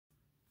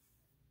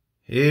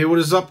Hey, what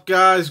is up,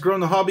 guys?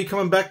 Growin The Hobby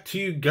coming back to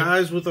you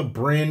guys with a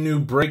brand new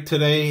break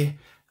today.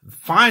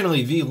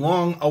 Finally, the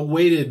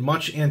long-awaited,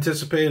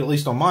 much-anticipated, at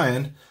least on my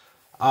end,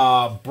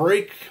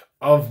 break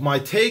of my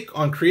take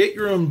on Create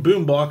Your Own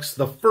Boombox,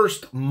 the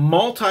first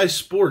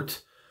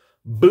multi-sport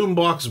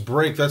boombox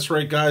break. That's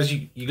right, guys.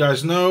 You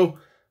guys know,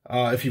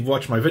 if you've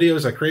watched my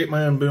videos, I create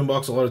my own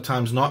boombox a lot of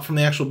times, not from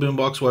the actual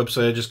boombox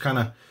website. I just kind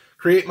of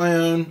create my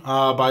own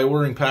by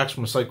ordering packs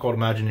from a site called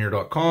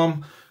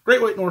Imagineer.com. Great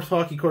White North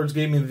Hockey Cards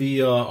gave me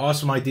the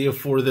awesome idea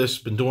for this.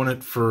 Been doing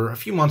it for a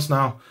few months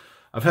now.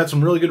 I've had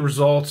some really good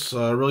results,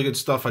 really good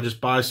stuff. I just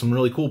buy some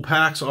really cool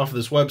packs off of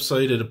this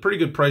website at a pretty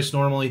good price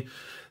normally.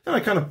 Then I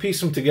kind of piece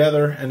them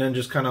together and then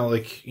just kind of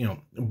like, you know,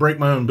 break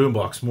my own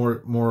boombox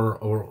more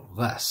or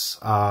less.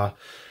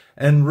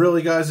 And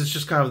really, guys, it's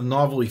just kind of a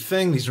novelty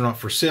thing. These are not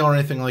for sale or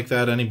anything like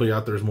that. Anybody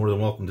out there is more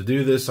than welcome to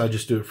do this. I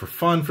just do it for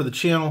fun for the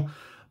channel.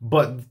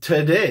 But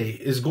today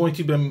is going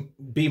to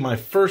be my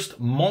first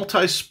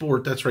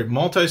multi-sport. That's right,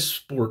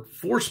 multi-sport,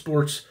 4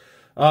 sports.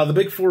 The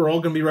big 4 are all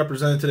going to be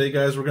represented today,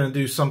 guys. We're going to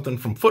do something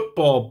from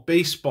football,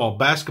 baseball,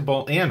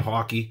 basketball, and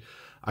hockey.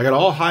 I got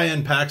all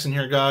high-end packs in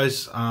here,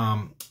 guys.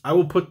 I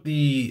will put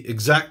the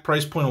exact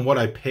price point on what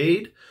I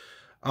paid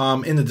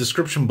in the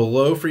description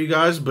below for you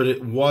guys. But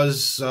it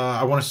was,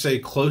 I want to say,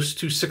 close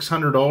to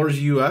 $600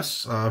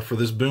 US for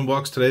this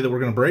boombox today that we're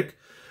going to break.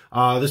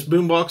 This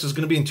boombox is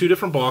going to be in 2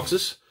 different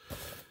boxes.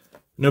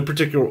 No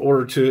particular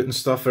order to it and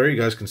stuff there. You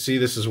guys can see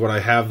this is what I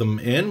have them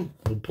in.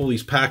 We'll pull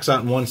these packs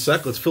out in one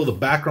sec. Let's fill the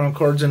background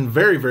cards in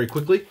very, very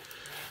quickly.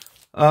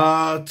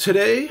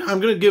 Today, I'm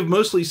going to give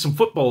mostly some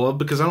football love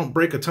because I don't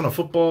break a ton of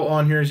football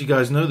on here. As you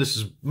guys know, this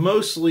is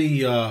mostly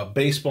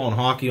baseball and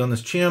hockey on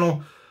this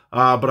channel.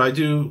 But I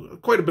do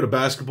quite a bit of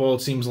basketball,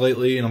 it seems,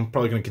 lately, and I'm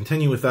probably going to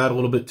continue with that a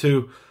little bit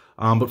too.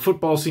 But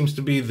football seems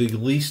to be the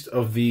least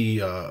of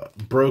the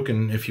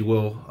broken, if you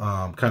will,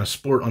 kind of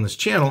sport on this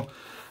channel.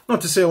 Not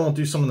to say I won't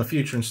do some in the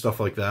future and stuff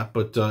like that,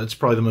 but it's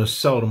probably the most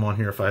seldom on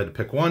here if I had to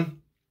pick one.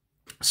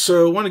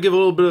 So I want to give a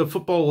little bit of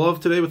football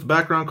love today with the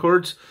background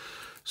cards.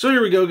 So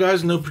here we go,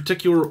 guys. No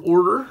particular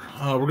order.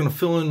 We're going to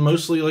fill in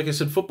mostly, like I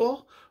said,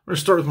 football. We're going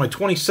to start with my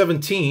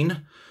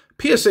 2017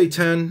 PSA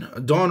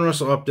 10 Don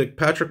Russell Optic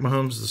Patrick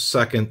Mahomes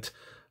II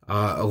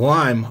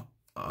Lime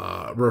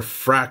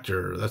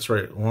Refractor. That's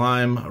right,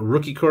 Lime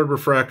Rookie Card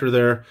Refractor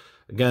there.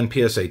 Again,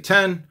 PSA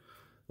 10.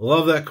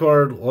 Love that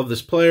card. Love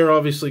this player,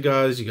 obviously,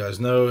 guys. You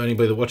guys know,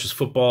 anybody that watches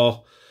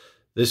football,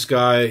 this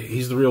guy,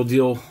 he's the real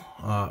deal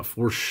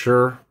for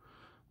sure.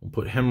 We'll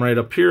put him right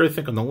up here, I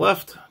think, on the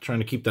left. Trying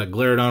to keep that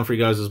glare down for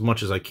you guys as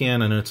much as I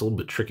can. I know it's a little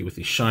bit tricky with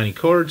these shiny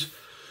cards.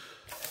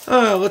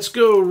 Let's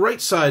go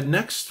right side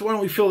next. Why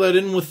don't we fill that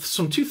in with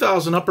some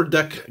 2000 Upper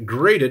Deck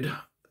graded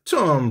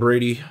Tom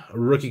Brady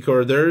rookie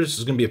card there. This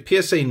is going to be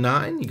a PSA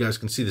 9. You guys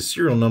can see the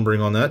serial numbering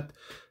on that.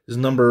 This is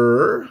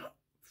number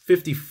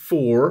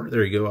 54,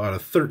 there you go, out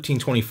of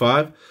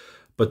 1325.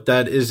 But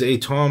that is a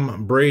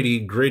Tom Brady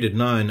graded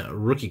 9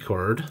 rookie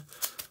card.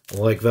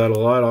 Like that a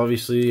lot.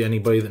 Obviously,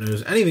 anybody that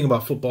knows anything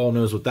about football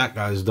knows what that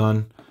guy's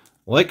done.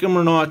 Like him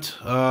or not,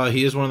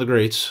 he is one of the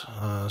greats.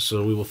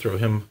 So we will throw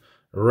him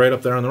right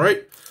up there on the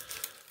right.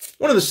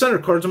 One of the center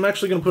cards, I'm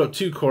actually going to put up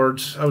 2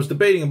 cards. I was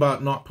debating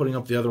about not putting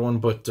up the other one,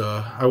 but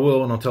I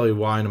will, and I'll tell you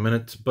why in a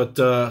minute. But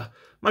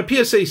my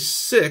PSA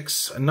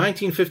 6,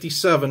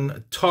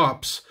 1957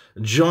 Topps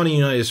Johnny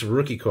Unitas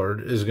rookie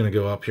card is going to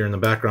go up here in the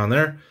background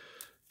there.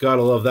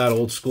 Gotta love that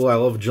old school. I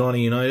love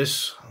Johnny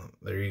Unitas.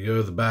 There you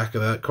go, the back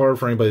of that card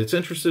for anybody that's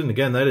interested. And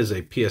again, that is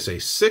a PSA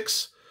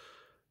 6.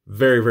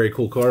 Very, very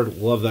cool card.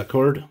 Love that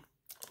card.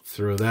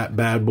 Throw that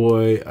bad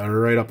boy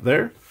right up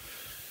there.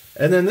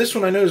 And then this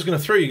one I know is going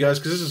to throw you guys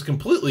because this is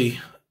completely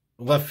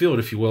left field,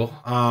 if you will.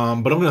 But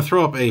I'm going to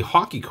throw up a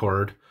hockey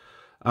card.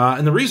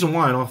 And the reason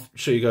why, and I'll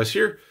show you guys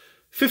here,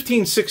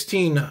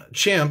 15-16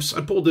 Champs.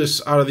 I pulled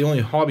this out of the only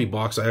hobby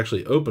box I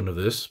actually opened of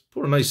this.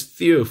 Pulled a nice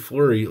Theo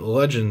Fleury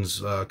Legends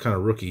kind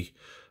of rookie.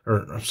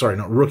 Or, I'm sorry,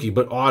 not rookie,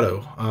 but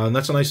auto. And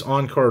that's a nice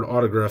on-card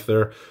autograph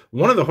there.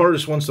 One of the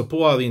hardest ones to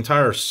pull out of the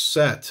entire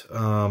set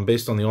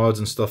based on the odds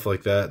and stuff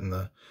like that.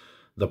 And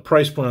the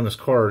price point on this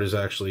card is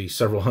actually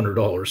several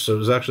 $100s. So it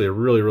was actually a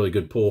really, really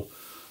good pull.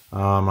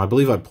 I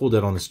believe I pulled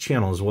that on this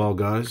channel as well,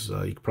 guys.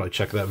 You can probably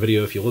check that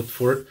video if you looked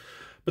for it.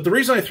 But the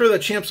reason I throw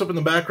that Champs up in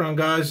the background,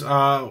 guys,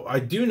 I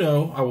do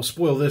know, I will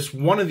spoil this,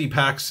 one of the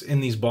packs in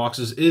these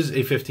boxes is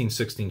a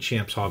 15-16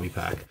 Champs hobby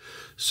pack.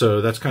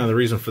 So that's kind of the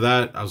reason for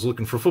that. I was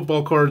looking for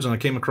football cards, and I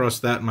came across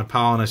that in my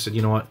pile, and I said,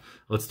 you know what,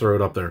 let's throw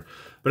it up there.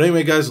 But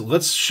anyway, guys,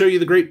 let's show you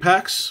the great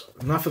packs.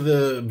 Enough of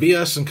the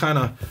BS and kind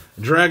of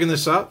dragging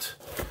this out.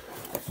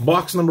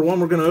 Box number 1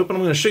 we're going to open.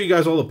 I'm going to show you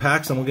guys all the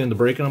packs, and we'll get into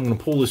breaking. I'm going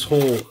to pull this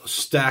whole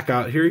stack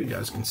out here. You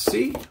guys can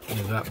see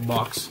that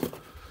box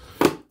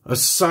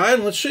aside.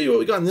 Let's show you what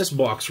we got in this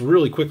box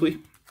really quickly,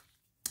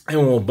 and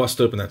we'll bust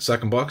open that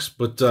second box.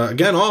 But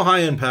again, all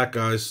high-end pack,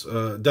 guys.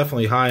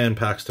 Definitely high-end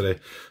packs today.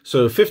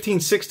 So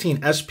 15-16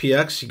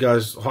 SPX. You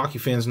guys, hockey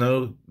fans,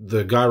 know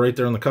the guy right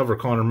there on the cover,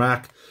 Connor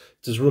Mack.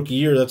 It's his rookie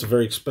year. That's a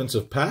very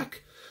expensive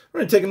pack. We're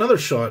going to take another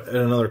shot at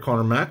another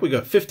Connor Mack. We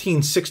got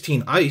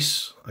 15-16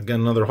 Ice. Again,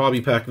 another hobby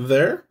pack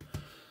there.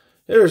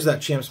 There's that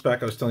Champs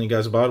pack I was telling you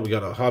guys about. We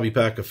got a hobby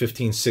pack of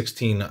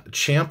 15-16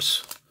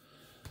 Champs.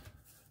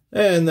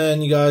 And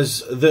then you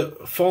guys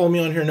that follow me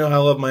on here know I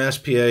love my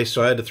SPA,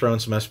 so I had to throw in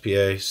some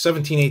SPA.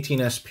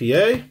 17-18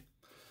 SPA.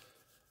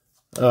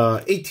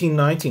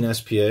 18-19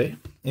 SPA.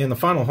 And the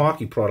final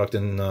hockey product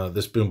in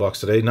this boombox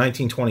today,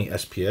 19-20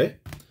 SPA.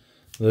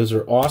 Those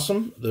are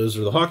awesome. Those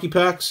are the hockey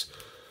packs.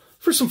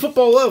 For some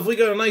football love, we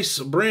got a nice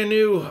brand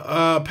new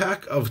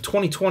pack of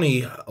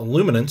 2020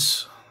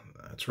 Luminance.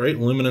 That's right,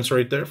 Luminance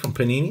right there from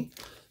Panini.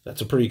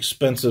 That's a pretty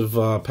expensive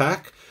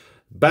pack.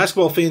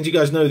 Basketball fans, you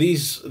guys know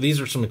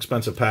these are some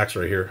expensive packs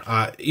right here.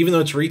 Even though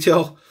it's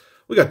retail,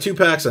 we got 2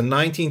 packs of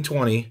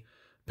 1920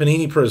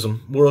 Panini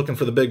Prism. We're looking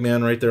for the big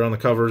man right there on the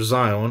cover,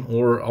 Zion,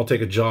 or I'll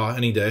take a Jaw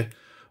any day.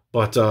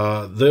 But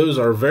those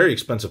are very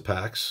expensive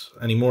packs.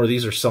 Anymore,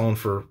 these are selling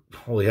for,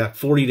 holy heck,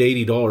 $40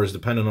 to $80,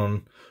 depending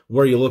on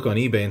where you look on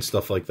eBay and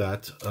stuff like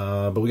that.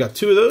 But we got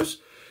 2 of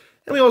those.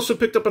 And we also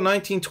picked up a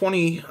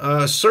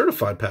 1920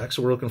 certified pack,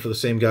 so we're looking for the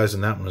same guys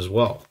in that one as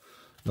well.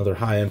 Another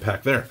high-end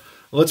pack there.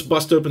 Let's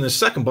bust open this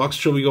second box,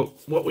 show you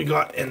what we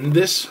got in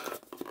this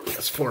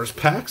as far as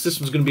packs. This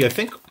one's going to be, I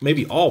think,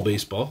 maybe all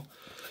baseball.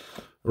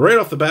 Right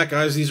off the bat,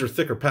 guys, these are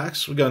thicker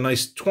packs. We got a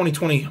nice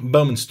 2020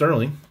 Bowman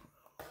Sterling.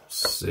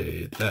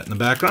 See that in the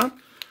background.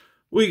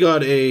 We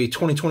got a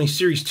 2020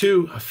 Series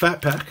 2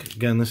 Fat Pack.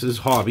 Again, this is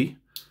hobby.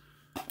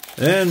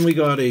 And we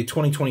got a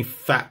 2020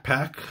 Fat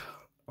Pack.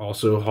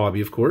 Also hobby,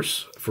 of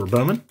course, for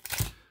Bowman.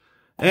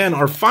 And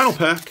our final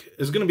pack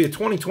is going to be a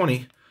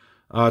 2020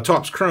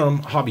 Topps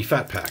Chrome Hobby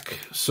Fat Pack.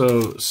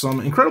 So some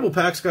incredible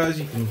packs,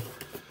 guys.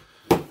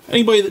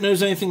 Anybody that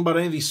knows anything about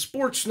any of these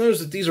sports knows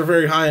that these are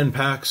very high-end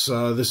packs.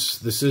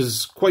 This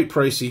is quite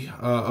pricey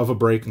of a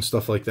break and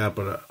stuff like that,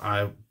 but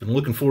I've been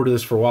looking forward to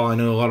this for a while. I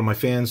know a lot of my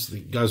fans, the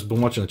guys who've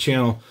been watching the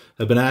channel,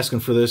 have been asking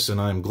for this, and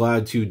I'm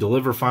glad to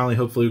deliver finally.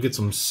 Hopefully we get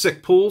some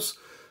sick pulls.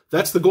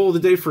 That's the goal of the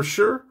day for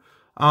sure.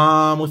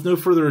 With no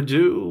further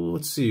ado,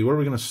 let's see, where are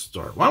we going to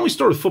start? Why don't we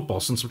start with football?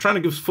 Since I'm trying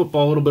to give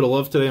football a little bit of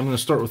love today, I'm going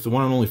to start with the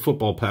one and only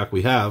football pack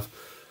we have,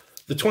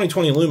 the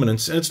 2020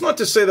 Luminance. And it's not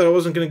to say that I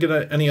wasn't going to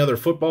get any other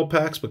football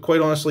packs, but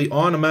quite honestly,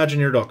 on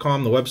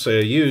Imagineer.com, the website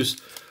I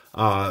use,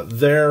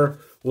 there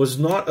was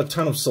not a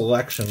ton of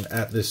selection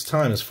at this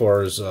time as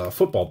far as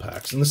football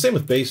packs. And the same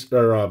with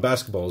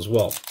basketball as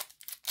well.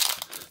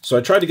 So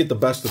I tried to get the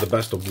best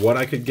of what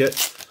I could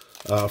get.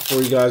 For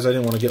you guys, I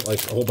didn't want to get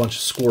like a whole bunch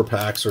of score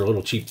packs or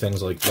little cheap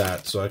things like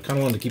that. So I kind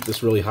of wanted to keep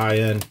this really high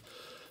end.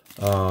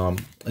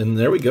 And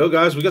there we go,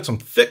 guys. We got some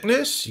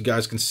thickness. You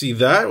guys can see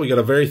that. We got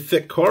a very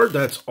thick card.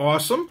 That's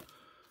awesome.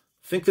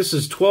 I think this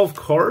is 12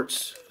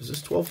 cards. Is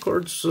this 12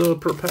 cards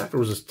per pack, or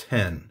was this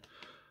 10?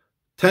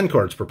 10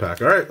 cards per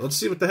pack. All right, let's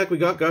see what the heck we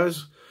got,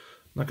 guys.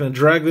 I'm not going to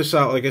drag this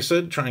out, like I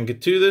said. Try and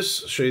get to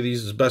this. Show you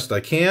these as best I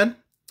can.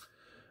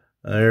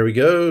 There we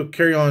go.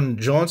 Carry on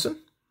Johnson.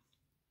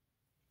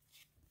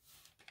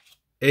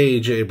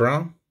 A.J.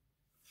 Brown.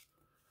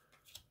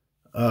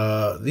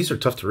 These are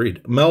tough to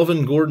read.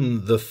 Melvin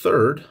Gordon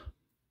III.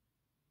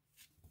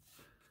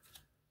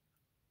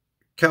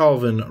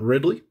 Calvin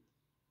Ridley.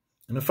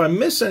 And if I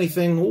miss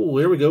anything, oh,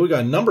 here we go. We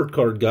got a numbered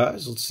card,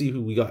 guys. Let's see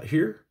who we got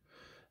here.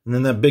 And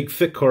then that big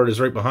thick card is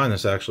right behind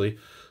us, actually.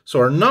 So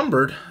our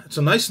numbered, it's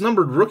a nice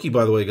numbered rookie,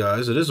 by the way,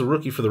 guys. It is a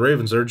rookie for the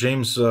Ravens there,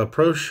 James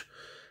Proche.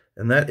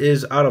 And that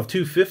is out of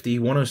 250,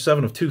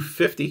 107 of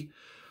 250.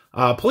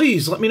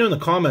 Please let me know in the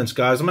comments,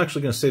 guys. I'm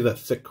actually going to save that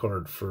thick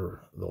card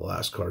for the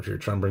last card here.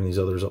 Try and bring these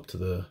others up to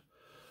the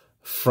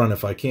front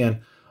if I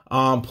can.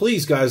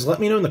 Please, guys,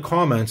 let me know in the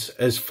comments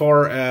as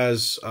far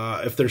as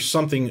if there's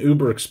something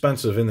uber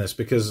expensive in this,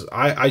 because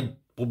I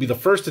will be the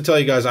first to tell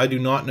you guys I do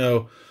not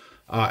know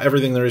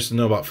everything there is to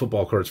know about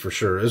football cards for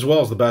sure, as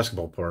well as the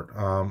basketball part.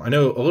 I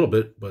know a little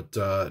bit, but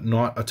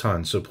not a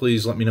ton. So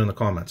please let me know in the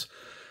comments.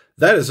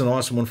 That is an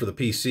awesome one for the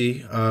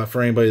PC.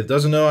 For anybody that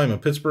doesn't know, I'm a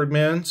Pittsburgh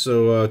man.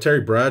 So Terry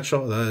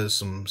Bradshaw, that is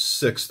some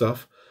sick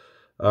stuff.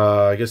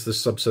 I guess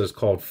this subset is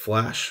called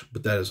Flash,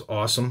 but that is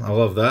awesome. I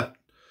love that.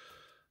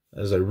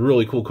 That is a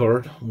really cool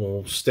card.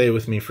 Will stay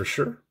with me for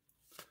sure.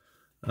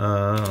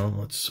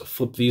 Let's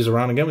flip these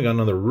around again. We got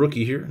another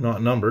rookie here,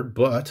 not numbered,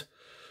 but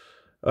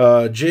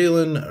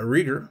Jalen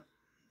Reagor.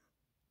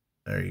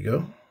 There you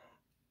go.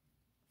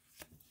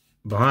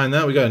 Behind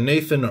that, we got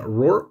Nathan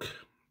Rourke,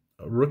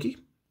 a rookie.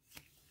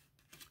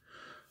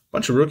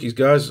 Bunch of rookies,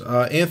 guys.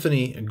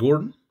 Anthony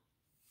Gordon.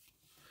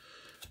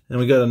 And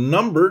we got a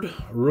numbered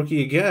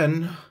rookie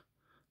again.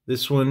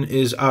 This one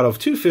is out of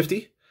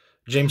 250.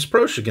 James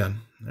Proche again.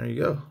 There you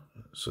go.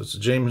 So it's a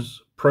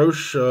James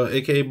Proche,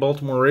 a.k.a.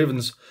 Baltimore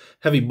Ravens,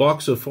 heavy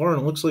box so far.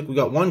 And it looks like we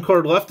got one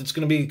card left. It's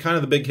going to be kind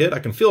of the big hit. I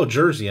can feel a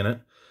jersey in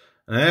it.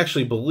 And I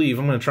actually believe,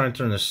 I'm going to try and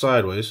turn this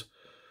sideways.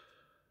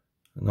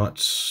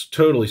 Not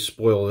totally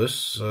spoil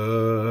this. You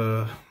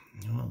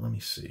know what, let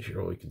me see here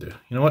what we can do.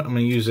 You know what? I'm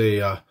going to use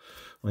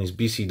one of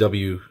these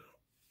BCW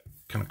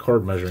kind of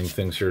card measuring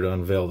things here to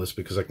unveil this,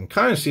 because I can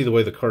kind of see the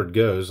way the card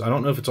goes. I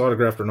don't know if it's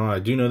autographed or not. I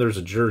do know there's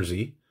a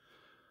jersey.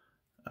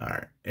 All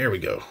right, there we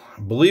go.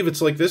 I believe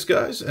it's like this,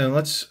 guys, and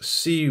let's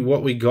see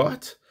what we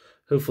got.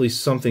 Hopefully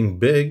something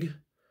big.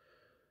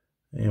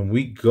 And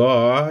we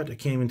got, I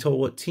can't even tell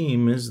what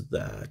team is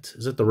that.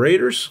 Is it the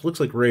Raiders? Looks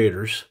like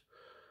Raiders.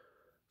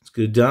 Let's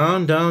go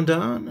down, down,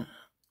 down.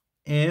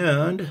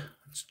 And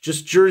it's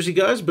just jersey,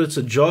 guys, but it's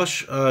a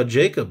Josh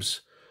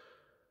Jacobs.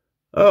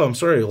 Oh, I'm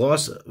sorry,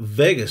 Las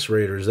Vegas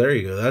Raiders. There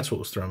you go. That's what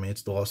was throwing me.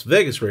 It's the Las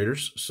Vegas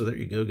Raiders. So there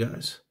you go,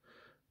 guys.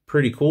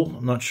 Pretty cool.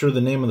 I'm not sure the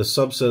name of the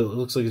subset. It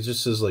looks like it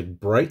just says like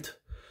Bright.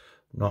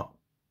 I'm not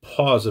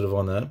positive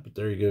on that, but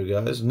there you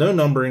go, guys. No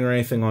numbering or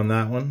anything on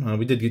that one.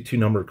 We did get 2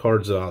 numbered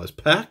cards out of this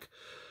pack.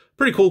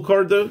 Pretty cool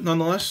card, though,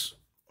 nonetheless.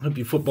 Hope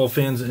you football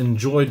fans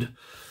enjoyed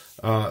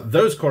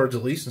those cards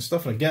at least and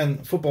stuff. And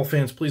again, football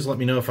fans, please let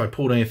me know if I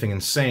pulled anything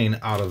insane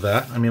out of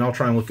that. I mean, I'll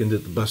try and look into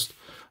it the best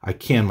I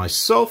can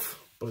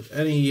myself, but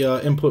any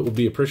input will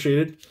be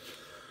appreciated.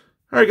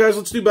 All right, guys,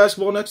 let's do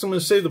basketball next. I'm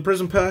going to save the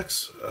Prism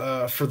packs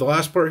for the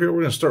last part here.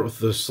 We're going to start with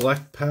the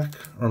select pack,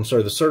 or I'm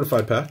sorry, the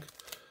certified pack.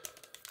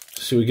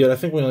 See what we get. I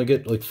think we only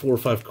get like 4 or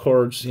 5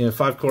 cards. Yeah,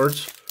 5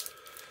 cards.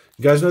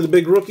 You guys know the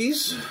big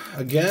rookies.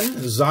 Again,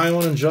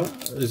 Zion and Ja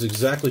is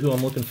exactly who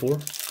I'm looking for.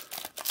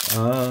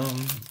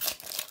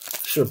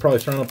 Should have probably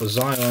thrown up a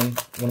Zion,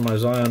 one of my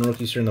Zion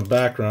rookies here in the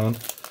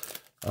background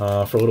for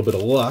a little bit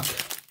of luck.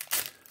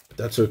 But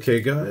that's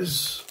okay,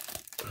 guys.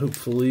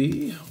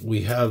 Hopefully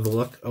we have the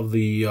luck of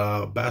the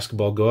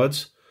basketball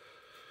gods.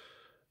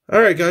 All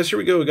right, guys, here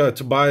we go. We got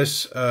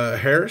Tobias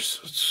Harris.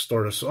 Let's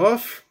start us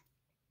off.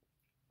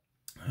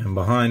 And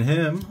behind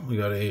him, we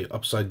got a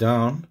upside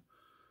down.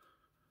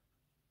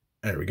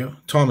 There we go.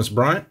 Thomas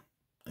Bryant.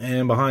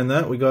 And behind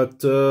that, we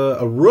got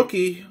a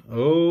rookie.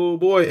 Oh,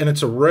 boy. And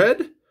it's a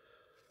red.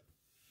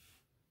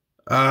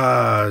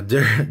 Darius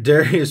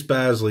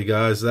Bazley,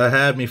 guys. That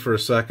had me for a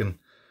second.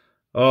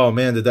 Oh,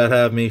 man, did that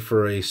have me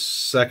for a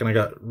second. I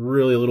got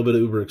really a little bit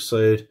uber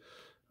excited.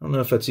 I don't know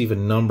if that's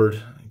even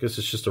numbered. I guess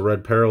it's just a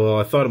red parallel.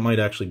 I thought it might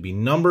actually be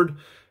numbered.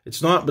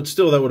 It's not, but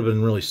still, that would have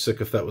been really sick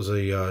if that was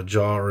a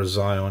Ja or a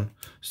Zion.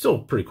 Still a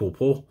pretty cool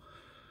pull.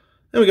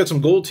 Then we got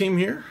some gold team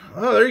here.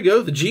 Oh, there you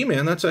go. The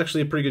G-Man. That's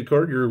actually a pretty good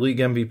card. Your league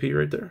MVP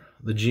right there.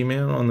 The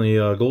G-Man on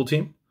the gold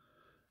team.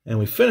 And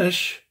we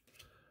finish.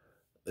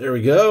 There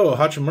we go.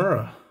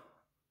 Hachimura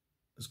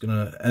is going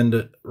to end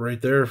it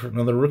right there for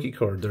another rookie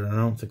card there. And I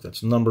don't think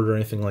that's numbered or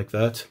anything like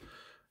that.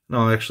 No,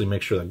 I'll actually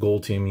make sure that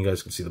gold team, you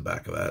guys can see the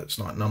back of that. It's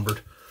not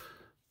numbered.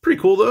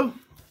 Pretty cool, though.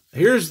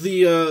 Here's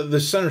the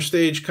center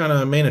stage kind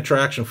of main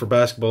attraction for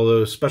basketball,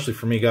 though, especially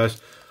for me,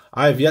 guys.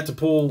 I have yet to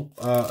pull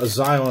a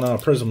Zion out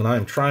of Prism, and I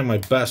am trying my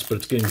best, but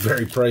it's getting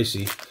very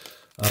pricey.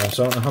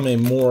 So I don't know how many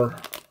more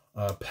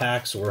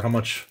packs or how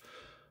much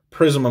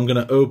Prism I'm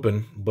going to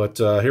open. But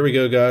here we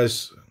go,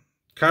 guys.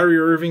 Kyrie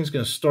Irving's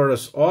going to start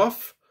us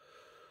off.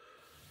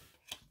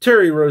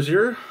 Terry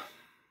Rozier.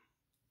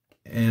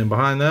 And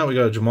behind that, we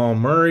got Jamal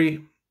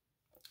Murray.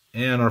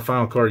 And our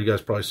final card, you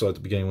guys probably saw at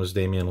the beginning, was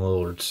Damian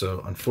Lillard.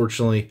 So,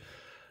 unfortunately,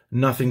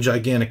 nothing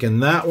gigantic in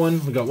that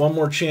one. We got one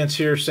more chance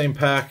here. Same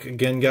pack.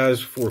 Again,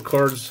 guys, 4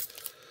 cards.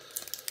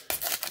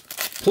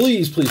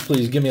 Please, please,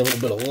 please give me a little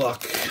bit of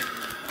luck.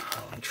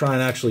 I'll try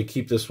and actually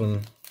keep this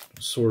one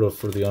sort of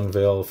for the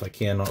unveil if I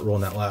can, not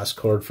rolling that last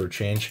card for a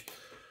change.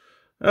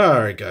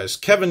 All right, guys.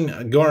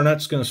 Kevin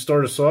Garnett's going to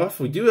start us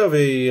off. We do have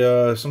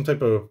a some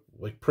type of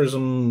like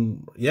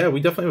Prism. Yeah, we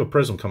definitely have a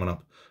Prism coming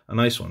up. A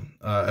nice one,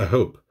 I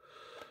hope.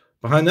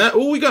 Behind that,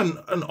 oh, we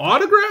got an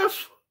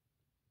autograph?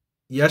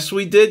 Yes,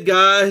 we did,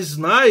 guys.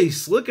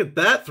 Nice. Look at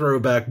that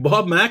throwback.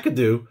 Bob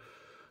McAdoo.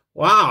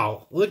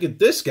 Wow. Look at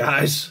this,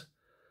 guys.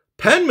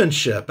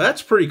 Penmanship.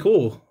 That's pretty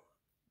cool.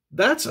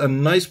 That's a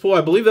nice pull.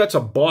 I believe that's a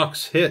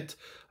box hit,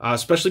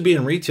 especially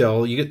being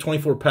retail. You get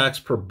 24 packs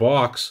per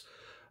box.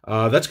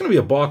 That's going to be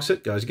a box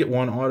hit, guys. You get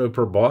 1 auto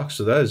per box,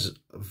 so that is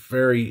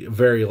very,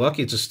 very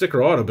lucky. It's a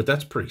sticker auto, but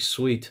that's pretty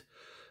sweet.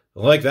 I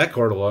like that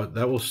card a lot.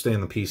 That will stay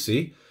in the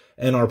PC.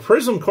 And our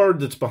Prism card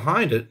that's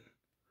behind it,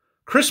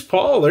 Chris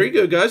Paul. There you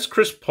go, guys.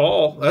 Chris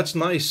Paul. That's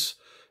nice.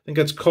 I think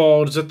that's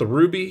called, is that the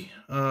Ruby?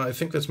 I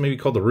think that's maybe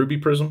called the Ruby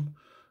Prism.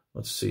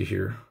 Let's see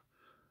here.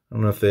 I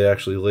don't know if they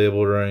actually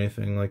labeled or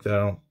anything like that. I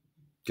don't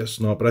guess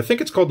not, but I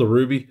think it's called the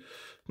Ruby.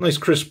 Nice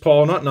Chris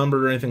Paul. Not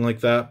numbered or anything like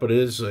that, but it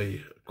is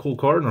a cool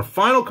card. And our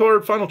final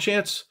card, final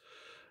chance,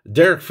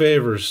 Derek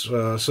Favors.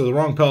 So the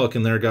wrong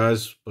Pelican there,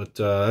 guys, but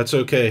that's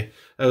okay.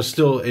 That was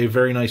still a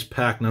very nice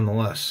pack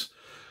nonetheless.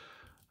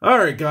 All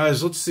right,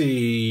 guys, let's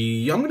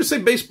see. I'm going to say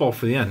baseball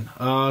for the end.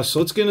 So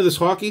let's get into this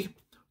hockey.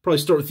 Probably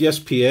start with the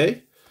SPA,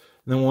 and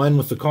then we'll end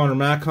with the Connor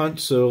Mack hunt.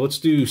 So let's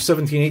do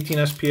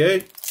 17-18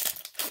 SPA.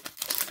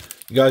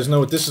 You guys know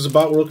what this is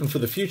about. We're looking for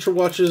the future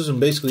watches, and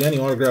basically any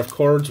autographed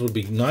cards would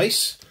be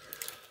nice.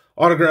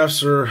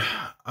 Autographs are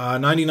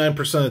 99%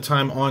 of the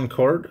time on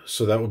card,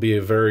 so that would be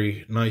a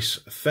very nice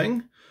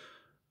thing.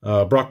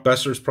 Brock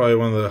Besser is probably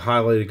one of the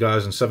highlighted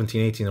guys in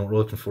 17-18 that we're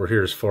looking for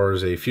here as far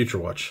as a future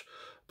watch.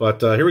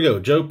 But here we go.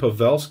 Joe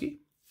Pavelski.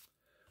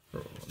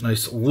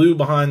 Nice Lou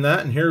behind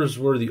that. And here's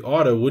where the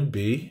auto would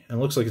be. And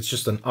it looks like it's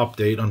just an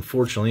update,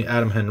 unfortunately.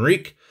 Adam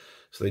Henrique.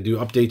 So they do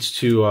updates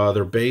to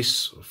their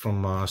base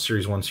from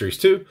Series 1, Series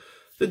 2.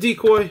 The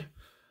decoy,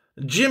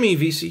 Jimmy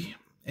VC,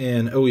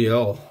 and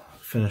OEL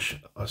finish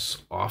us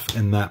off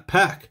in that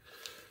pack.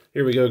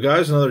 Here we go,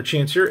 guys. Another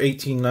chance here,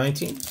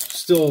 18-19.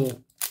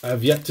 Still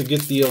have yet to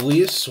get the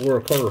Elias or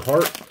a Carter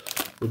Hart.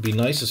 Would be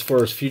nice as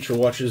far as future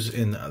watches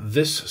in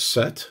this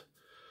set.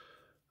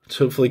 Let's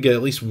hopefully get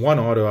at least one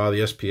auto out of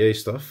the SPA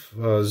stuff.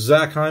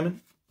 Zach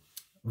Hyman,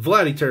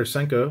 Vladdy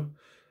Tarasenko.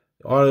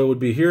 The auto would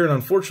be here, and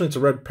unfortunately it's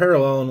a red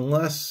parallel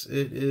unless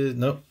it is,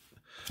 nope,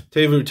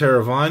 Teuvo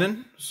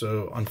Teravainen.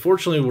 So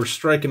unfortunately we're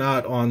striking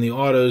out on the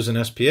autos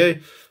and SPA.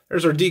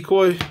 There's our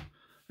decoy.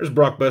 There's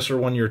Brock Besser,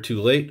 1 year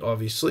too late,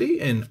 obviously,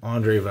 and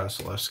Andrei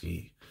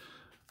Vasilevsky.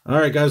 All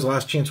right, guys,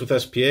 last chance with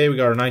SPA. We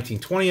got our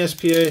 1920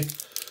 SPA.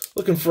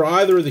 Looking for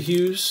either of the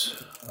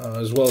Hughes,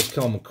 as well as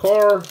Kel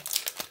McCarr,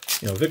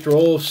 Victor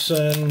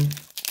Olofsson,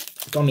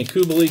 Dominic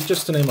Kubalik,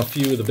 just to name a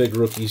few of the big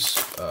rookies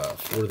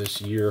for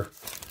this year.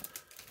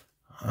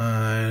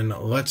 And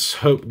let's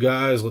hope,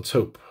 guys, let's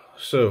hope.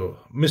 So,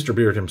 Mr.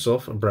 Beard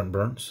himself, Brent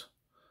Burns,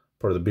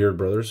 part of the Beard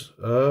Brothers.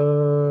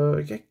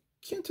 I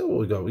can't tell what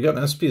we got. We got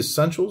an SP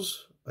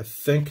Essentials, I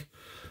think.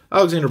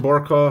 Alexander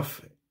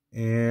Barkov,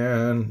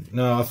 and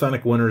no,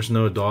 authentic winners,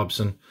 Noah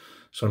Dobson.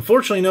 So,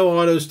 unfortunately, no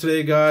autos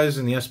today, guys,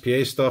 in the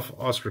SPA stuff.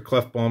 Oscar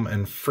Klefbom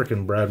and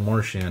frickin' Brad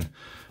Marchand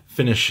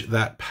finish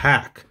that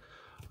pack.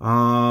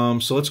 So,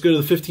 let's go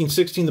to the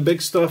 15-16, the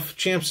big stuff.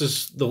 Champs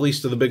is the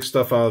least of the big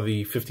stuff out of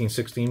the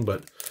 15-16,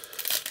 but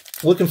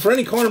looking for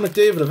any Connor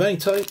McDavid of any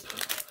type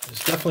is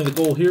definitely the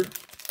goal here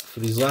for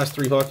these last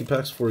 3 hockey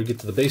packs before we get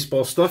to the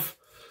baseball stuff.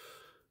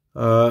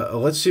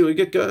 Let's see what we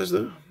get, guys,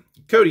 though.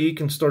 Cody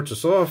Eakin starts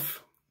us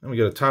off. Then we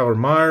got a Tyler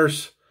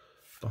Myers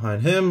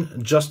behind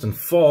him. Justin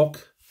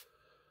Falk.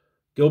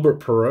 Gilbert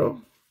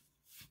Perreault,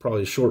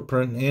 probably a short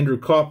print. Andrew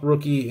Kopp,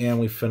 rookie, and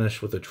we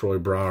finish with a Troy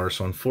Brower.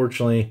 So,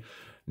 unfortunately,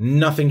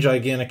 nothing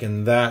gigantic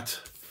in that.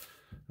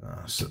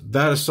 So,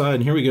 that aside,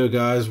 and here we go,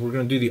 guys. We're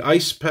going to do the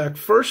ice pack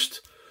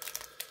first.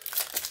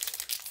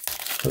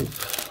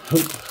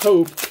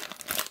 Hope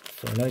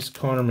for a nice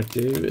Connor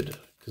McDavid,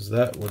 because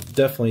that would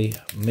definitely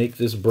make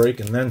this break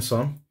and then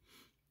some.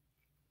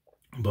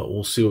 But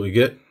we'll see what we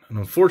get. And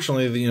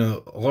unfortunately,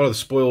 a lot of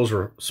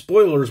the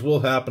spoilers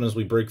will happen as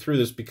we break through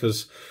this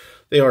because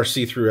they are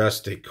see-through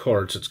acetate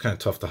cards, so it's kind of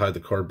tough to hide the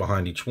card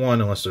behind each one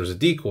unless there's a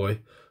decoy,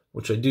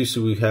 which I do see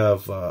we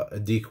have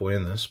a decoy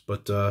in this.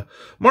 But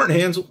Martin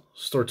Hansel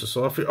starts us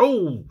off here.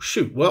 Oh,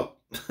 shoot. Well,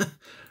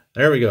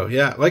 there we go.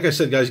 Yeah, like I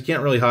said, guys, you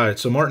can't really hide it.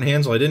 So Martin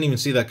Hansel, I didn't even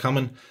see that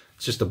coming.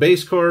 It's just a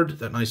base card,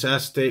 that nice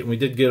acetate. And we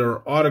did get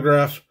our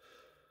autograph.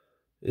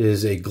 It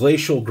is a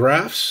Glacial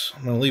Graphs.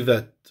 I'm going to leave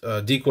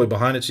that decoy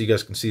behind it so you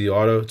guys can see the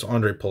auto. It's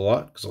Andre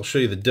Palat, because I'll show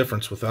you the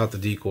difference without the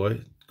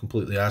decoy.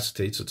 Completely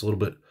acetate, so it's a little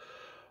bit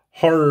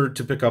harder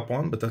to pick up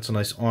on, but that's a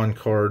nice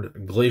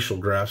on-card Glacial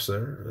Graphs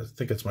there. I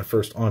think it's my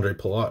first Andre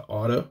Palat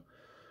auto.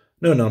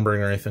 No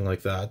numbering or anything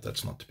like that.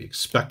 That's not to be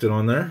expected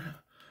on there.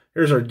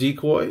 Here's our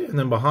decoy, and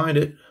then behind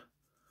it,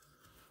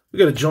 we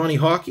got a Johnny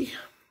Hockey.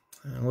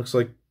 And it looks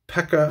like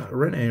Pekka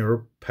Rinne,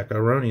 or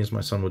Pekka Roney, as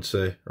my son would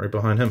say, right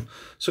behind him.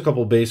 So a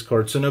couple of base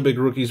cards, so no big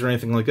rookies or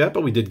anything like that,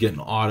 but we did get an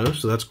auto,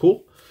 so that's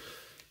cool.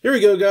 Here we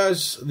go,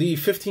 guys. The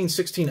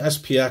 15-16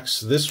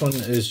 SPX. This one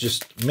is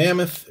just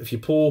mammoth. If you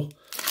pull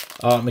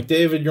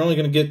McDavid, you're only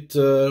going to get,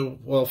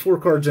 well, 4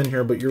 cards in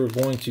here, but you're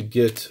going to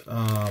get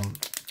a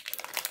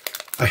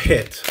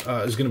hit.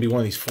 Is going to be one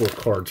of these 4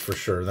 cards for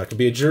sure. That could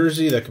be a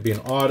jersey, that could be an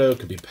auto,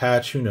 could be a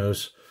patch, who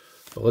knows.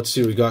 But let's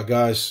see what we got,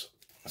 guys.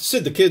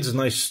 Sid the Kid's a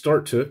nice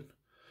start to it.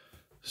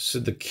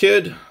 Sid the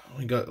Kid,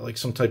 we got like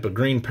some type of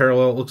green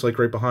parallel, it looks like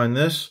right behind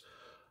this.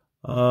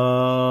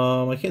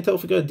 I can't tell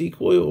if we got a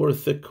decoy or a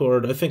thick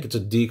card. I think it's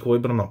a decoy,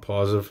 but I'm not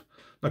positive.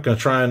 I'm not going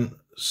to try and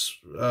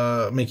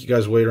make you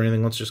guys wait or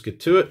anything. Let's just get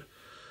to it.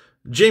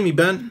 Jamie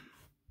Benn.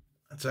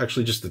 That's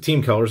actually just the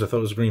team colors. I thought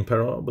it was green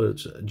parallel, but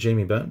it's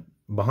Jamie Benn.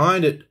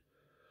 Behind it,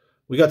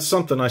 we got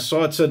something. I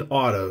saw it said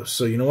auto.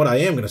 So you know what? I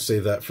am going to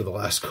save that for the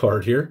last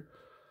card here.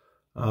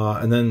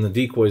 And then the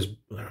decoys.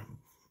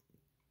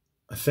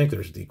 I think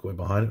there's a decoy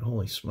behind it.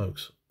 Holy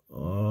smokes.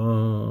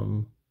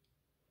 I'm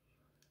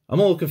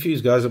a little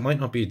confused, guys. It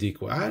might not be a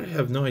decoy. I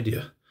have no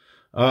idea.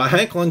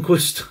 Hank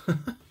Lundqvist.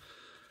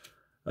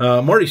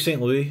 Marty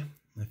St. Louis.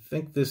 I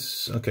think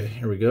this... Okay,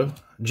 here we go.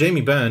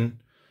 Jamie Benn.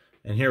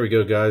 And here we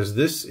go, guys.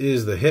 This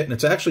is the hit. And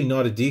it's actually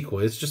not a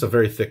decoy. It's just a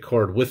very thick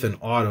card with an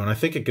auto. And I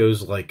think it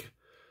goes like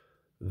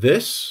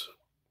this,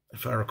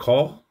 if I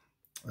recall.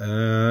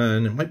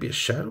 And it might be a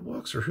shadow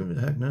box, or who the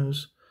heck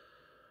knows.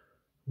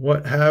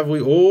 What have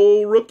we?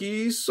 Oh,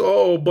 rookies.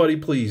 Oh, buddy,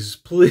 please.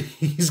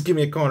 Please give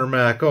me a Connor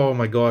Mack. Oh,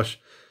 my gosh.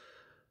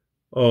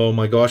 Oh,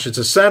 my gosh. It's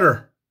a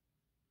center.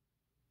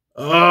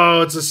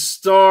 Oh, it's a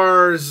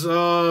Stars.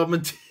 Oh,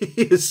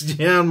 Matthias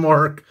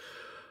Janmark.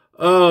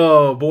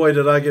 Oh, boy,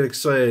 did I get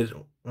excited.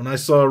 When I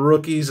saw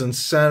rookies and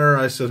center,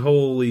 I said,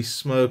 holy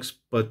smokes.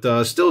 But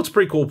still, it's a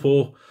pretty cool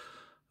pull.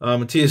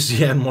 Matthias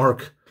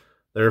Janmark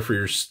there for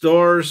your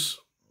Stars.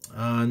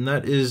 And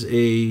that is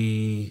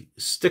a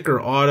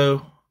sticker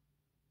auto.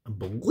 I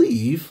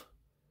believe.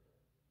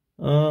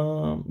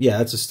 Yeah,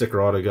 that's a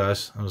sticker auto,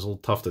 guys. It was a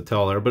little tough to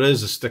tell there, but it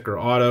is a sticker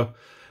auto.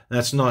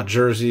 That's not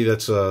jersey.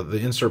 That's the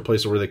insert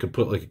place where they could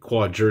put like a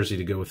quad jersey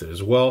to go with it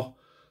as well.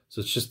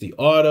 So it's just the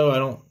auto. I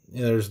don't,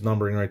 there's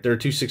numbering right there,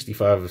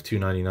 265 of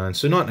 299.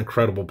 So not an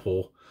incredible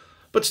pull,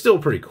 but still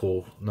pretty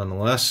cool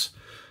nonetheless.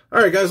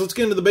 All right, guys, let's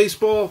get into the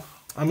baseball.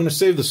 I'm going to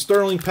save the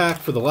Sterling pack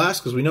for the last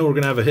because we know we're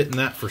going to have a hit in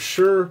that for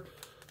sure.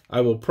 I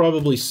will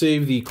probably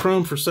save the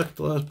Chrome for second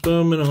to last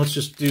Bowman, and let's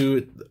just do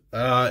it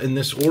in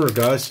this order,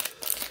 guys.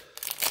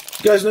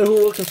 You guys know who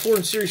we're looking for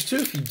in Series 2?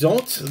 If you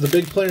don't, the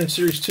big player in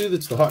Series 2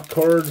 that's the hot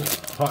card,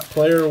 hot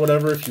player,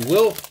 whatever, if you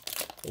will.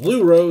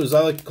 Lou Rowe, as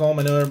I like to call him.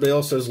 I know everybody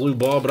else says Lou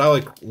Ball, but I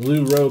like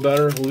Lou Rowe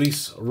better.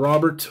 Luis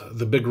Robert,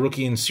 the big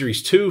rookie in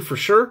Series 2 for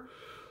sure.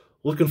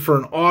 Looking for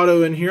an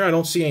auto in here. I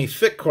don't see any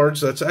thick cards,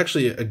 so that's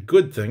actually a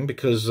good thing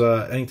because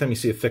anytime you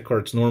see a thick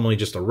card, it's normally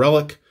just a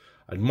relic.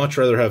 I'd much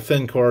rather have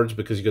thin cards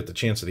because you get the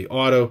chance of the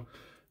auto.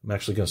 I'm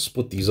actually going to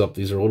split these up.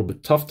 These are a little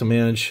bit tough to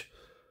manage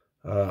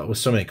with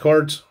so many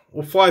cards.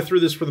 We'll fly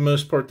through this for the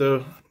most part,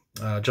 though.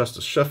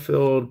 Justice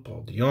Sheffield,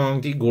 Paul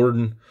DeYoung, D.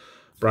 Gordon,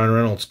 Brian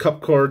Reynolds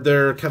Cup card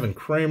there, Kevin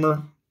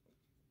Kramer.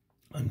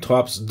 And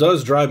Topps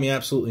does drive me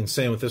absolutely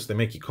insane with this. They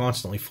make you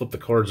constantly flip the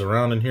cards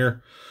around in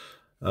here.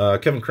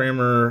 Kevin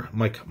Kramer,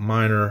 Mike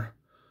Minor,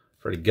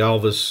 Freddie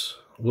Galvis,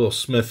 Will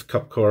Smith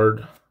Cup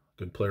card.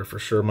 Good player for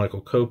sure.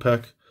 Michael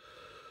Kopech.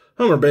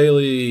 Homer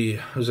Bailey,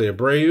 Jose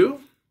Abreu.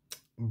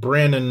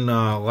 Brandon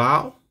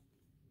Lau,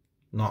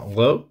 not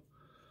Lowe.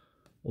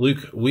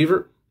 Luke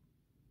Weaver.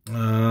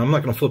 I'm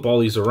not going to flip all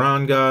these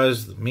around,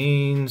 guys. The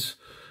means.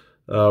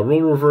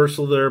 Role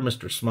reversal there.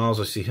 Mr. Smiles,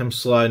 I see him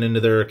sliding into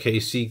their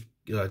KC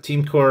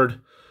team card.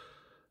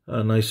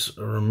 Nice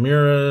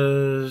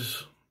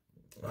Ramirez.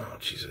 Oh,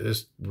 jeez, it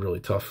is really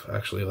tough,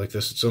 actually, like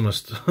this. It's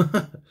almost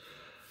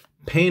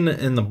pain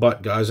in the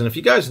butt, guys. And if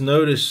you guys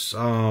notice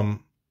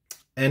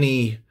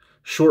any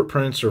short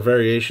prints or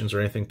variations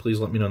or anything, please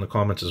let me know in the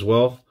comments as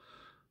well,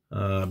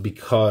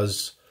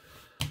 because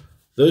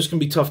those can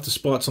be tough to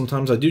spot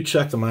sometimes. I do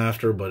check them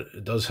after, but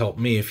it does help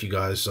me if you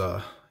guys,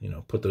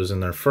 put those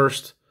in there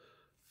first.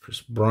 Chris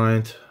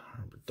Bryant,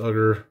 Robert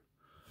Duggar.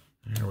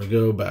 Here we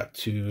go, back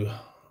to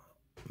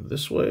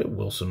this way,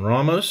 Wilson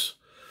Ramos.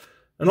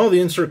 And all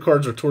the insert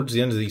cards are towards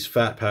the end of these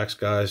fat packs,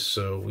 guys,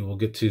 so we will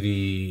get to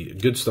the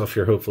good stuff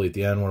here, hopefully, at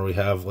the end, where we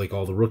have, like,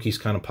 all the rookies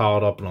kind of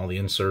piled up and all the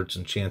inserts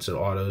and chance at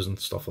autos and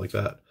stuff like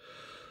that.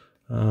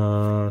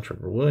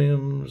 Trevor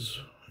Williams,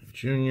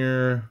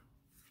 Jr.,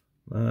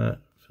 Matt,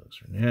 Felix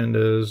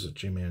Hernandez,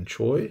 J-Man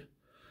Choi,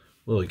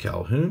 Willie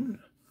Calhoun.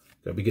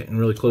 Got to be getting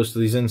really close to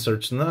these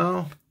inserts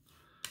now.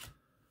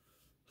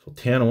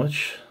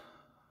 Fultanowicz.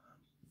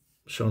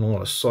 Showing a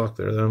lot of sock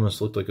there. That almost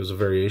looked like it was a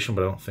variation,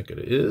 but I don't think it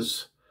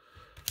is.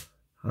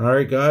 All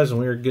right, guys, and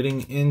we are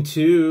getting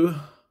into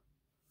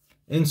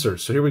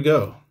inserts. So here we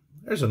go.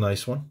 There's a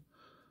nice one.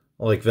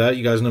 I like that.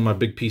 You guys know my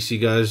big PC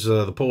guys,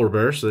 the Polar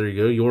Bears. So there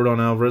you go. Yordan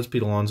Alvarez,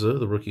 Pete Alonso,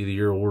 the Rookie of the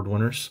Year award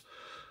winners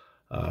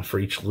for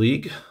each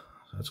league.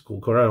 That's a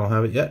cool card. I don't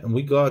have it yet. And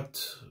we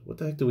got, what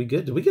the heck did we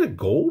get? Did we get a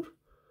gold?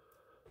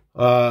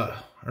 I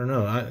don't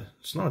know.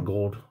 It's not a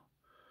gold.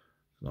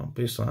 Not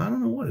based on, I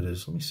don't know what it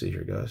is. Let me see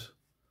here, guys.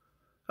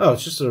 Oh,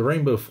 it's just a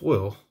rainbow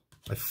foil,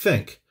 I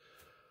think.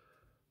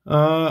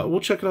 We'll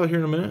check it out here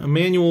in a minute.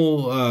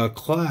 Emmanuel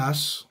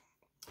Class.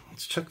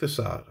 Let's check this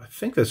out. I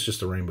think that's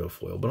just a rainbow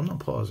foil, but I'm not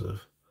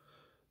positive.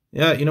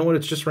 Yeah, you know what?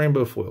 It's just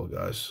rainbow foil,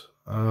 guys.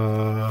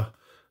 Because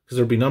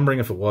there'd be numbering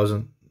if it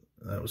wasn't.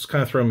 That was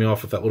kind of throwing me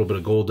off with that little bit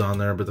of gold down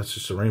there, but that's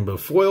just a rainbow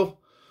foil.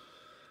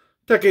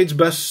 Decade's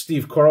best,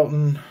 Steve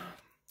Carlton,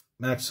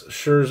 Max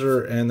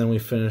Scherzer, and then we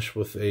finish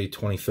with a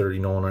 2030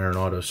 Nolan Iron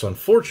Auto. So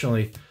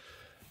unfortunately,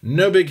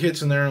 no big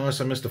hits in there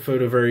unless I missed a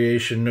photo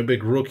variation. No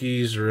big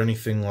rookies or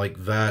anything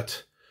like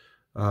that.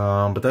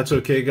 But that's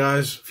okay,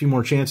 guys. A few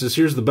more chances.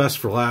 Here's the best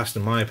for last,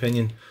 in my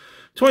opinion.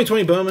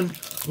 2020 Bowman.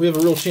 We have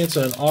a real chance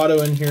at an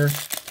auto in here.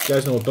 You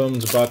guys know what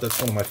Bowman's about. That's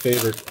one of my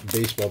favorite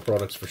baseball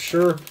products for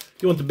sure.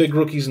 You want the big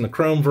rookies in the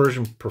chrome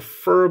version,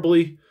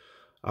 preferably.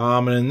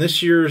 And in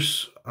this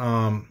year's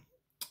kind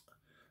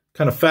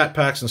of fat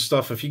packs and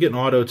stuff, if you get an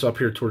auto, it's up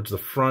here towards the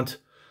front.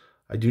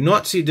 I do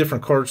not see a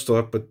different card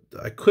stock, but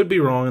I could be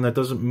wrong, and that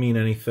doesn't mean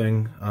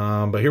anything.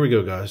 But here we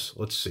go, guys.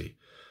 Let's see.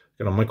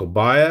 Got a Michael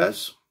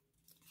Baez,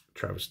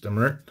 Travis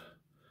Demeritte,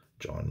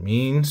 John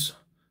Means,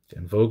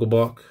 Dan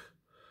Vogelbach,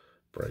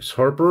 Bryce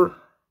Harper,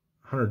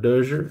 Hunter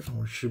Dozier.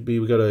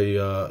 We got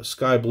a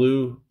sky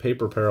blue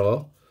paper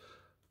parallel.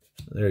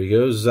 There you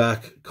go.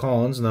 Zach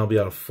Collins, and that'll be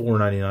out of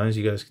 $4.99, as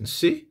you guys can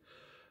see.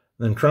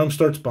 Then Chrome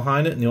starts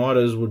behind it, and the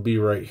autos would be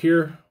right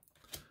here.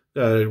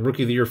 Got a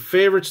Rookie of the Year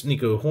favorites,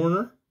 Nico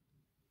Horner,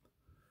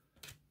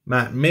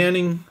 Matt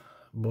Manning,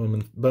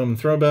 Bowman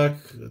Throwback,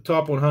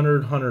 Top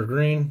 100, Hunter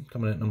Green,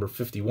 coming at number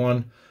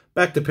 51.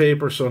 Back to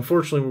paper, so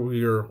unfortunately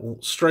we are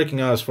striking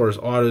out as far as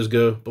autos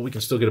go, but we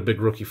can still get a big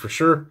rookie for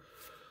sure.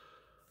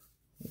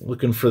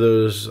 Looking for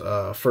those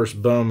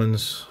first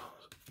Bowmans,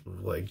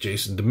 like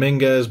Jason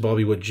Dominguez,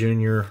 Bobby Witt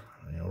Jr.,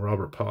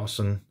 Robert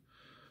Posson,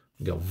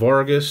 Miguel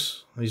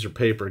Vargas. These are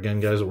paper again,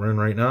 guys, that we're in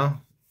right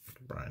now.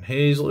 Brian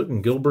Hayes,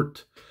 Logan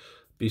Gilbert.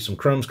 Be some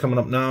chromes coming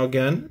up now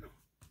again.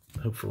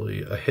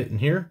 Hopefully a hit in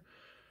here.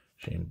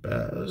 Shane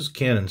Baz,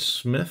 Cannon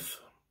Smith.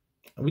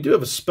 We do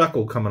have a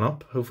speckle coming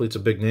up. Hopefully it's a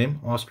big name.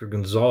 Oscar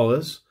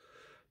Gonzalez.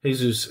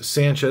 Jesus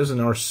Sanchez.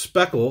 And our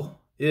speckle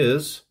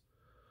is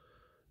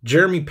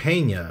Jeremy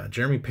Pena.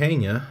 Jeremy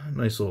Pena.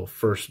 Nice little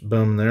first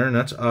bone there. And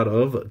that's out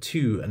of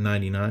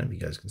 $2.99. If you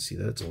guys can see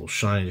that. It's a little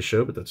shiny to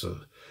show, but that's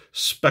a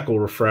speckle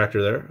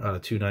refractor there out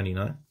of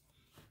 $2.99.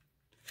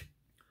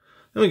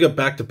 Then we got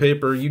back to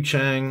paper. Yu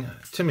Chang,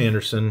 Tim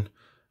Anderson,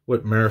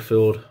 Whit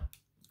Merrifield,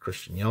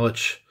 Christian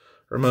Yelich,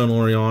 Ramon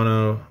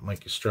Laureano,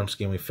 Mike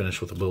Yastrzemski, and we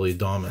finish with Willie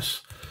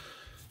Adames.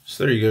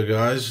 So there you go,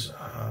 guys.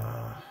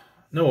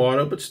 No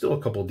auto, but still a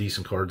couple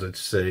decent cards, I'd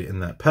say, in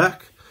that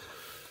pack.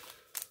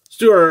 Let's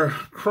do our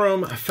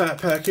Chrome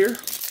Fat Pack here.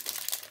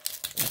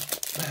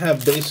 I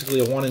have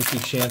basically a 1 in 2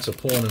 chance of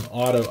pulling an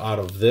auto out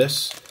of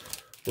this.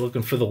 We're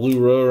looking for the Lou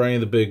Rowe or any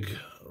of the big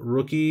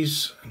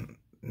rookies.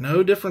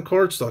 No different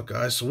card stock,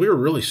 guys. So we were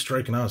really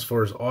striking out as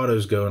far as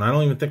autos go, and I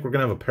don't even think we're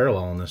going to have a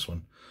parallel on this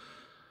one.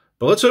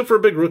 But let's hope for a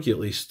big rookie at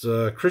least.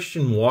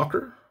 Christian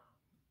Walker,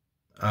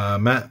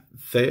 Matt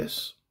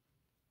Thayes,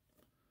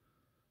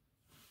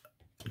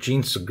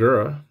 Gene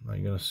Segura.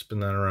 I'm going to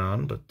spin that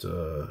around, but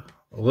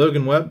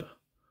Logan Webb,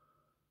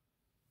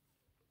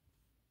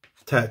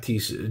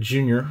 Tatis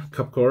Jr.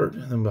 Cup card.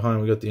 And then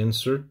behind we got the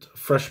insert.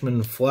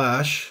 Freshman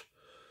Flash,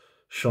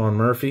 Sean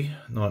Murphy,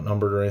 not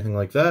numbered or anything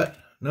like that.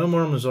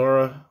 Nomar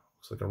Mazara,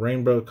 looks like a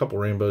rainbow, a couple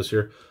rainbows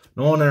here.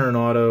 Nolan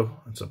Arenado,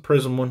 it's a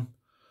prism one.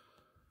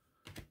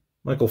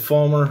 Michael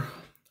Fulmer,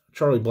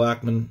 Charlie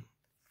Blackmon,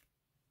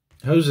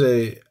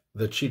 Jose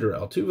the Cheater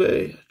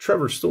Altuve,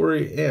 Trevor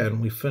Story, and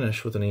we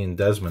finish with an Ian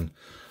Desmond.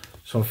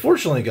 So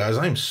unfortunately, guys,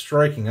 I'm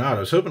striking out.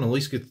 I was hoping to at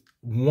least get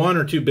 1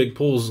 or 2 big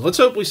pulls. Let's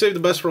hope we save the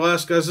best for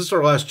last, guys. This is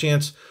our last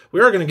chance. We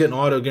are going to get an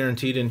auto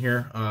guaranteed in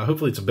here.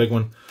 Hopefully it's a big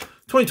one.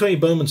 2020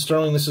 Bowman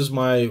Sterling. This is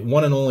my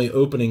one and only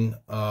opening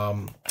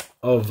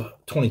of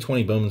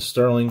 2020 Bowman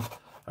Sterling.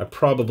 I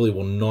probably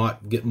will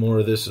not get more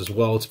of this as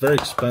well. It's very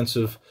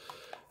expensive.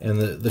 And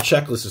the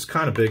checklist is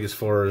kind of big as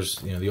far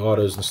as, you know, the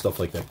autos and stuff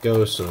like that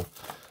goes. So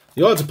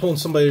the odds of pulling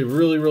somebody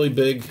really, really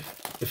big,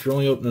 if you're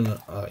only opening,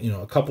 you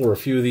know, a couple or a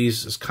few of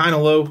these, is kind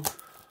of low.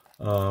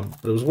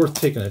 But it was worth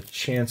taking a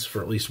chance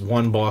for at least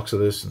 1 box of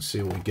this and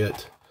see what we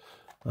get.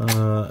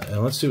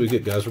 And let's see what we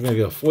get, guys. We're going to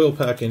get a foil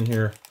pack in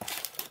here.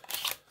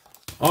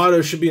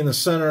 Auto should be in the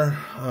center.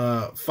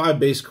 5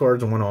 base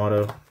cards and 1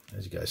 auto,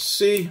 as you guys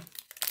see.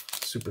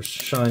 Super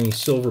shiny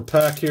silver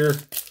pack here.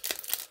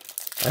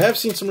 I have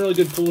seen some really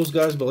good pulls,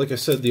 guys, but like I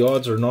said, the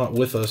odds are not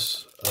with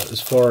us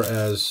as far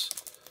as,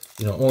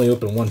 you know, only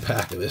open 1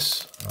 pack of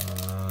this.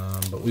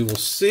 But we will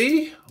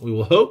see. We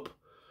will hope.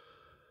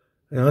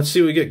 And let's see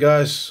what we get,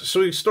 guys.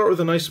 So we start with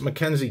a nice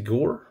Mackenzie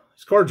Gore.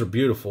 These cards are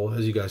beautiful,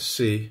 as you guys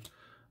see.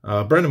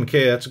 Brendan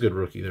McKay, that's a good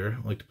rookie there.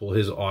 I'd like to pull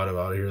his auto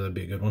out of here. That'd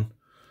be a good one.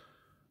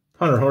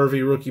 Hunter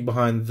Harvey, rookie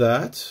behind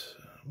that.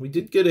 We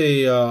did get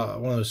a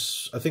one of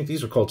those, I think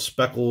these are called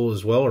Speckle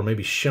as well, or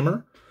maybe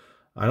Shimmer.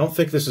 I don't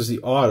think this is the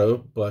auto,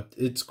 but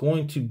it's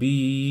going to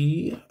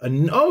be...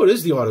 oh, it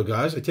is the auto,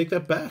 guys. I take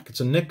that back.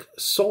 It's a Nick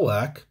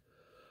Solak.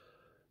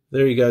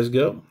 There you guys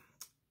go.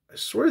 I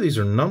swear these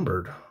are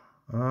numbered,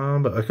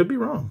 but I could be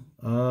wrong.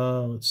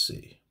 Let's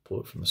see.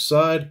 Pull it from the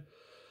side.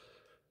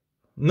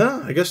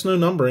 No, I guess no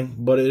numbering,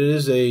 but it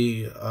is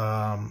a,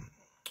 I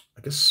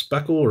guess,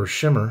 Speckle or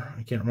Shimmer.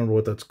 I can't remember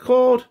what that's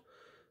called.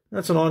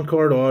 That's an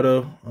on-card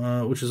auto,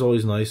 which is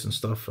always nice and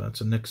stuff. That's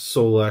a Nick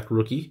Solak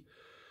rookie.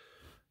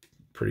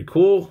 Pretty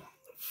cool.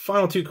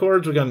 Final 2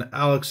 cards, we got an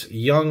Alex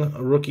Young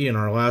rookie, and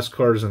our last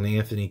card is an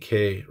Anthony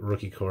K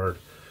rookie card.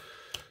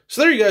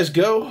 So there you guys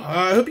go.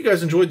 I hope you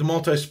guys enjoyed the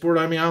multi-sport.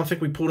 I mean, I don't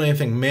think we pulled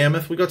anything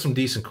mammoth. We got some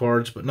decent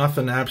cards, but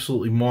nothing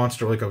absolutely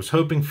monster like I was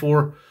hoping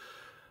for.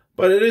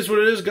 But it is what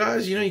it is,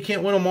 guys. You know, you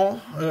can't win them all.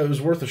 It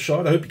was worth a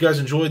shot. I hope you guys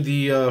enjoyed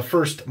the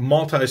first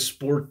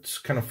multi-sport,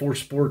 kind of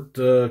 4-sport,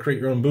 create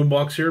your own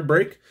boombox here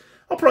break.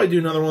 I'll probably do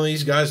another one of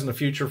these guys in the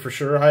future for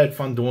sure. I had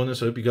fun doing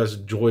this. I hope you guys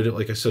enjoyed it,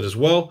 like I said, as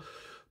well.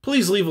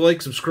 Please leave a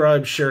like,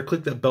 subscribe, share,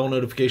 click that bell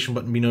notification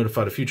button to be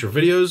notified of future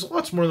videos.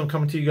 Lots more of them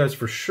coming to you guys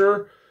for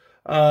sure.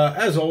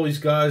 As always,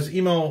 guys,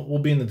 email will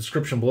be in the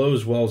description below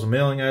as well as a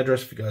mailing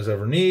address if you guys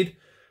ever need.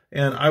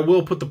 And I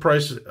will put the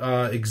price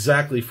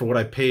exactly for what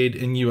I paid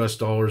in US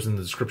dollars in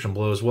the description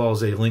below, as well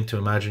as a link to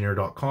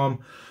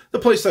Imagineer.com, the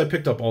place that I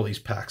picked up all these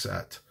packs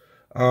at.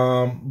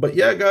 But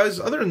yeah, guys,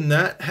 other than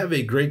that, have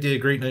a great day, a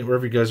great night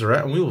wherever you guys are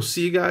at, and we will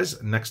see you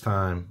guys next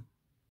time.